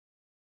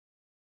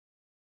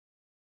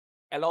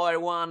Hello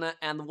everyone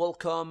and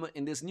welcome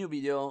in this new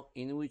video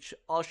in which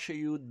I'll show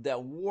you the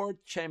World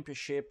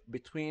Championship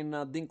between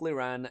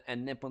Liren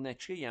and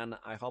Nepomniachtchi.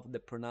 I hope the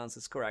pronounce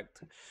is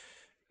correct.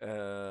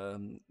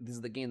 This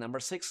is the game number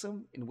 6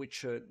 in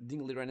which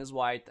Liren is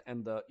white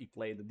and he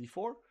played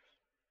d4,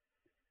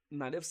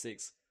 knight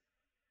f6,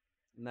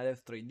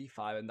 knight f3,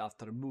 d5, and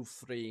after move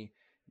 3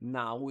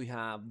 now we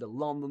have the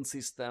London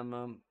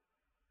system,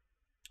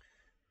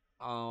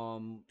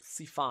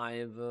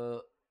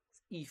 c5,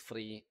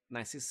 e3,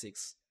 knight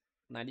c6,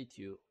 knight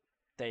e2,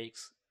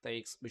 takes,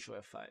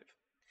 bishop f5.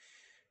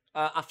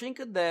 I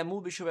think the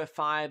move bishop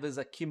f5 is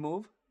a key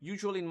move.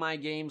 Usually in my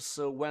games,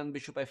 when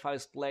bishop f5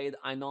 is played,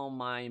 I know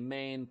my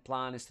main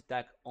plan is to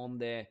attack on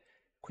the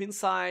queen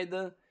side.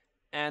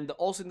 And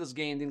also in this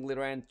game,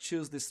 Liren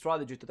chose this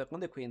strategy to attack on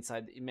the queen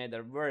side. He made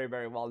a very,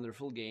 very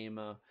wonderful game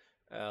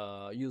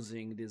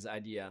using this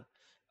idea.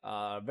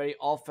 Very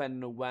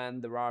often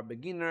when there are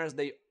beginners,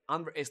 they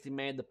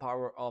underestimate the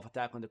power of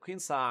attack on the queen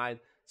side,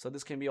 so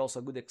this can be also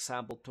a good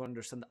example to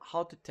understand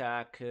how to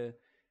attack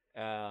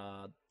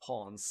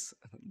pawns,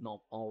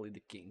 not only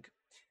the king.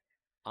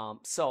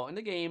 So in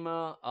the game,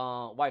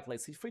 white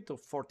plays c3 to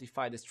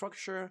fortify the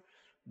structure,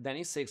 then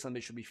e6 and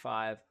bishop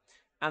b5.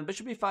 And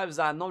bishop b5 is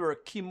another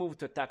key move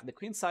to attack the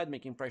queen side,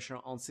 making pressure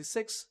on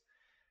c6.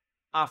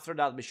 After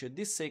that, bishop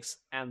d6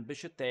 and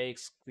bishop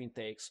takes, queen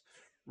takes.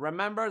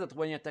 Remember that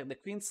when you attack the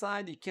queen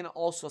side, you can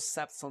also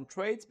accept some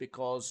trades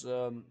because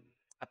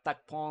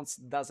attack pawns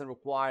doesn't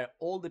require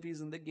all the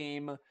pieces in the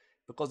game,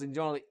 because in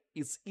general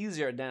it's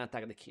easier than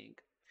attack the king.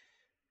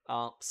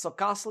 So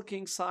castle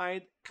king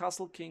side,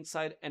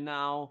 and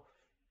now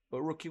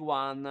rook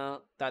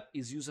e1 that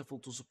is useful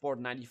to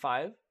support knight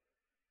e5.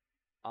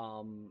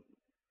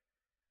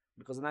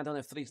 Because the knight on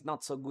f3 is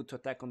not so good to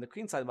attack on the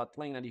queen side, but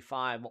playing knight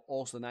e5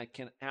 also knight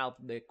can help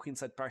the queen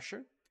side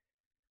pressure.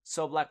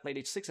 So black played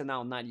h6 and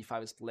now knight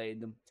e5 is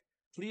played.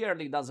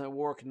 Clearly doesn't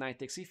work knight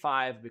takes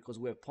e5 because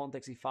we have pawn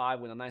takes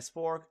e5 with a nice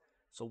fork.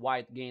 So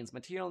white gains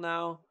material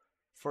now.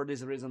 For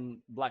this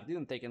reason, black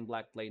didn't take and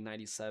black played knight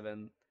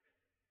e7,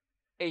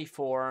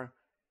 a4.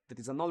 That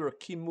is another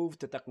key move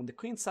to attack on the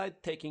queen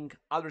side, taking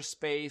other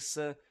space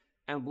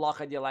and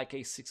block idea like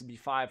a6,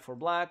 b5 for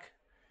black.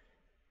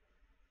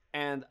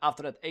 And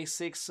after that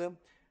a6,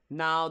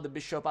 now the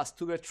bishop has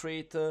to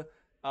retreat,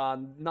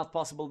 not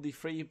possible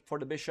d3 for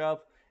the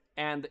bishop,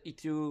 and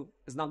e2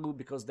 is not good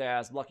because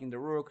there's blocking the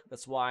rook.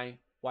 That's why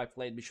white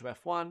played bishop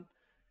f1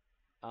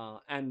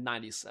 and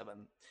knight e7.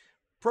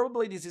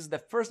 Probably this is the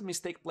first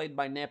mistake played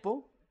by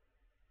Nepo,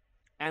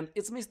 and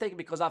it's a mistake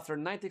because after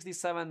knight takes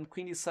d7,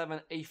 queen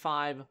d7,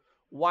 a5,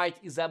 white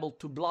is able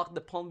to block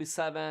the pawn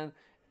b7,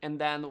 and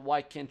then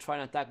white can try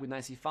and attack with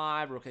knight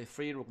c5, rook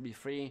a3, rook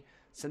b3.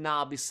 So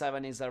now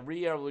b7 is a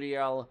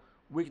real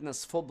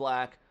weakness for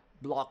black,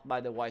 blocked by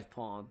the white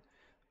pawn.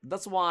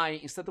 That's why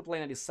instead of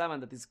playing knight e7,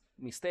 that is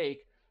a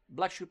mistake,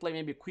 black should play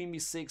maybe queen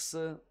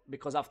b6,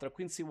 because after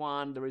queen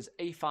c1 there is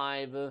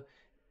a5,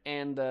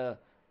 and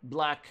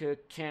black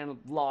can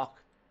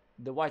block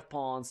the white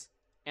pawns,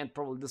 and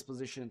probably this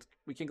position,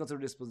 we can consider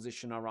this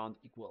position around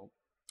equal.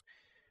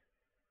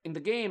 In the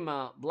game,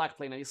 black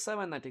played knight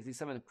e7, knight takes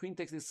d7, queen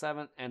takes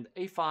d7, and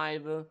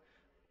a5,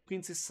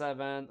 queen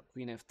c7,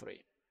 queen f3.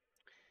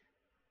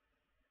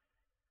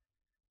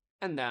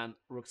 And then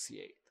rook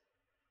c8.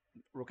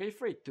 Rook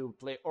a3 to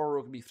play or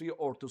rook b3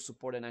 or to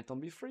support a knight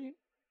on b3,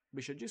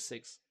 bishop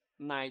g6,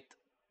 knight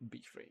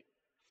b3,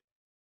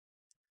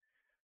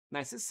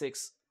 knight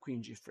c6,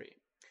 queen g3.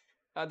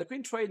 The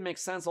queen trade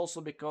makes sense also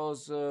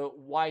because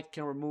white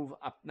can remove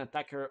an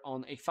attacker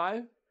on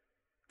a5,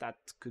 that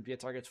could be a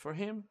target for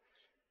him,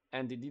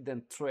 and he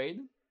didn't trade,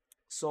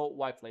 so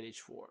white played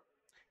h4.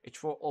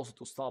 h4 also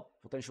to stop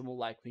potential move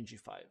like queen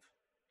g5.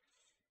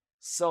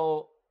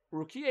 So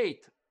rook e8.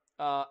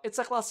 It's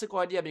a classical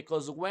idea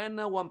because when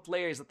one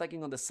player is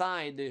attacking on the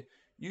side,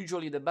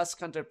 usually the best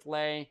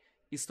counterplay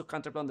is to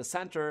counterplay on the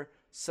center,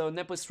 so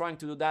Nepo is trying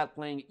to do that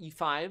playing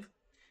e5,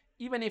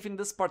 even if in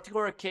this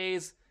particular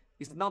case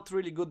it's not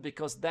really good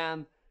because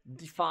then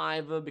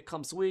d5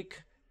 becomes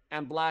weak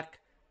and black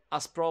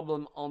has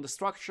problem on the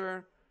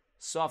structure.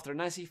 So after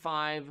knight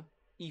c5,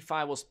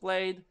 e5 was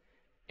played,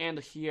 and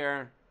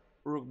here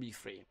rook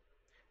b3,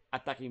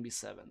 attacking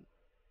b7,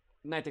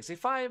 knight takes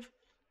a5.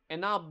 And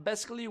now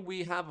basically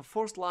we have a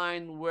first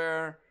line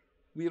where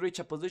we reach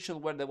a position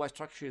where the white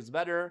structure is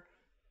better.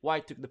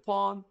 White took the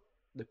pawn,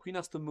 the queen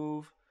has to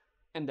move,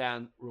 and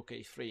then rook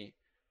a3.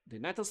 The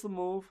knight has to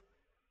move,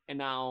 and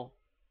now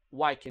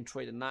white can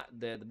trade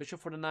the bishop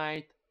for the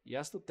knight. He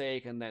has to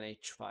take, and then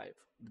h5.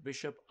 The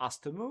bishop has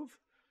to move,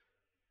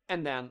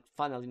 and then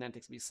finally knight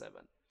takes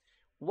b7.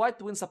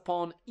 White wins a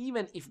pawn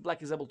even if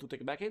black is able to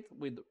take back it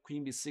with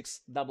queen b6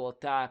 double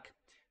attack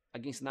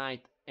against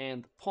knight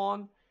and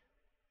pawn.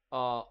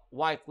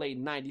 White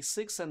played knight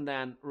d6 and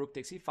then rook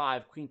takes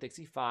e5, queen takes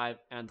e5,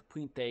 and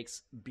queen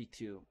takes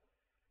b2.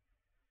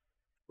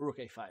 Rook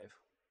a5.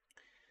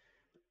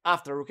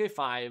 After rook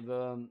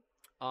a5,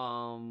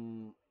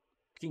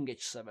 king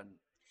h7.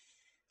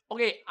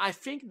 Okay, I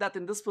think that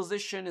in this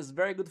position is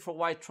very good for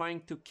white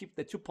trying to keep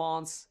the two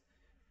pawns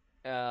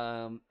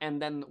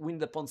and then win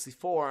the pawn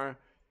c4.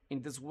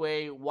 In this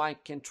way,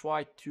 white can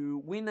try to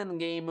win an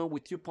game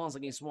with 2 pawns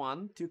against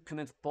 1, 2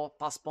 connected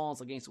pass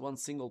pawns against 1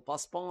 single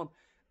pass pawn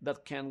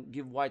that can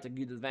give white a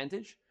good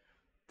advantage.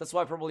 That's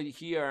why probably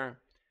here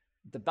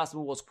the best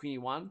move was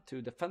queen e1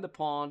 to defend the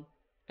pawn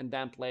and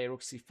then play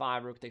rook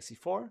c5, rook takes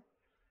c4.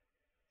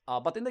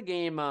 But in the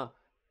game,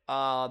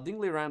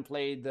 Liren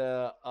played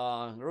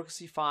rook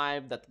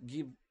c5 that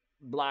give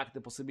black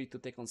the possibility to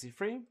take on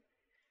c3.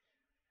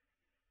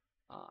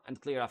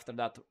 And clear after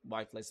that,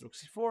 white plays rook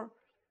c4.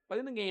 But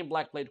in the game,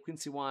 black played queen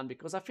c1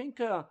 because I think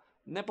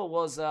Nepo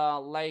was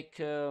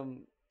Nepo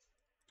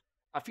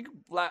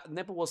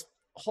was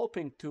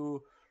hoping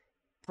to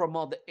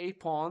promote the a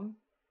pawn,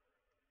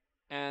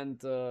 and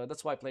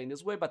that's why playing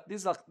this way. But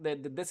this is the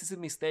decisive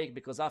mistake,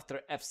 because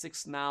after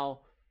f6 now,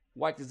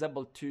 white is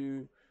able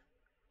to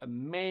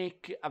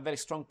make a very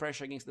strong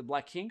pressure against the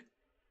black king.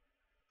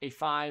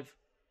 a5,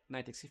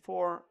 knight takes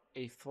c4,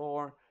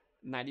 a4,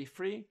 knight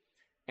e3.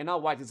 And now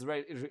white is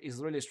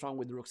really strong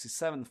with rook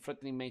c7,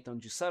 threatening mate on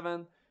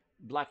g7.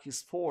 Black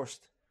is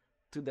forced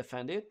to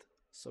defend it.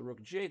 So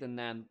rook g8 and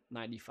then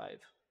knight e5,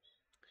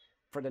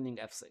 threatening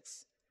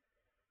f6.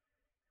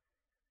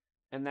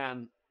 And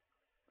then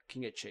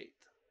king h8,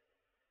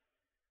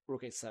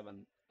 rook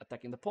a7,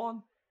 attacking the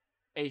pawn.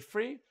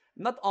 a3,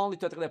 not only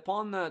to attack the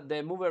pawn,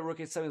 the move rook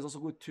a7 is also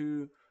good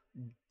to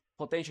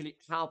potentially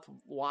help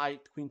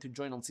white queen to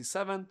join on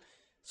c7.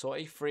 So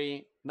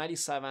a3, knight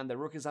e7, the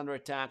rook is under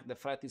attack, the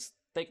threat is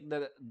take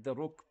the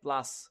rook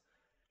plus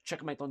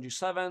checkmate on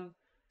g7.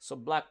 So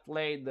black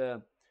played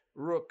the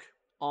rook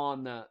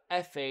on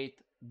f8,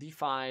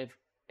 d5,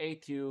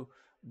 a2.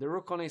 The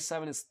rook on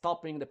a7 is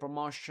stopping the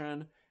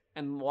promotion,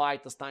 and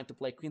white is trying to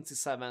play queen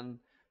c7,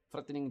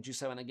 threatening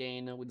g7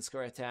 again with the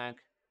square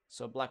attack.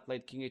 So black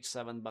played king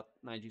h7, but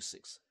knight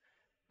g6.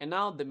 And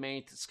now the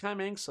mate is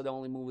coming, so the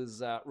only move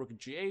is rook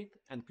g8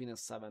 and queen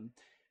s7.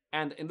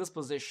 And in this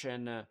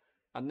position,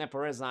 Nepo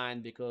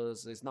resigned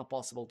because it's not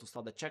possible to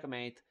stop the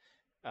checkmate.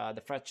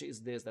 The threat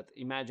is this, that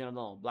imagine, I don't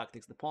know, black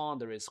takes the pawn,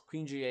 there is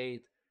queen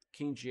g8,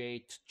 king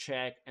g8,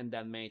 check, and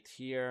then mate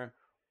here,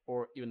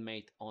 or even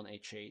mate on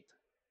h8.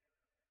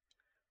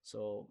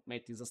 So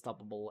mate is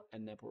unstoppable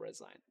and Nepo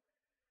resigned.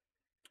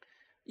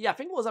 Yeah, I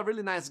think it was a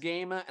really nice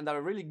game and a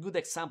really good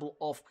example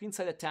of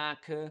queenside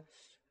attack,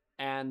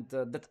 and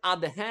that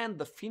at the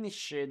end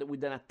finished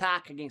with an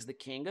attack against the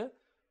king,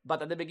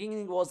 but at the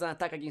beginning it was an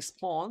attack against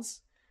pawns.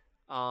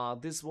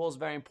 This was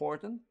very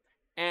important.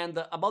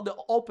 And about the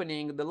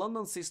opening, the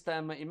London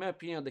system, in my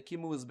opinion, the key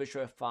move is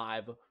bishop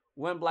f5.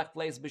 When black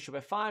plays bishop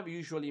f5,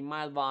 usually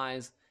my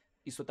advice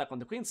is to attack on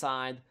the queen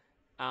side.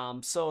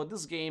 So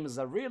this game is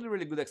a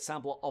really good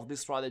example of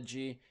this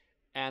strategy,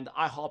 and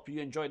I hope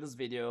you enjoyed this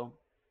video.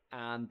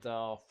 And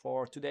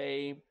for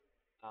today,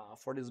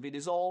 for this video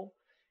is all.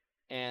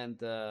 And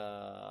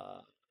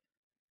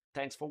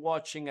thanks for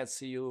watching, and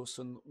see you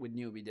soon with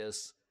new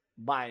videos.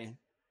 Bye.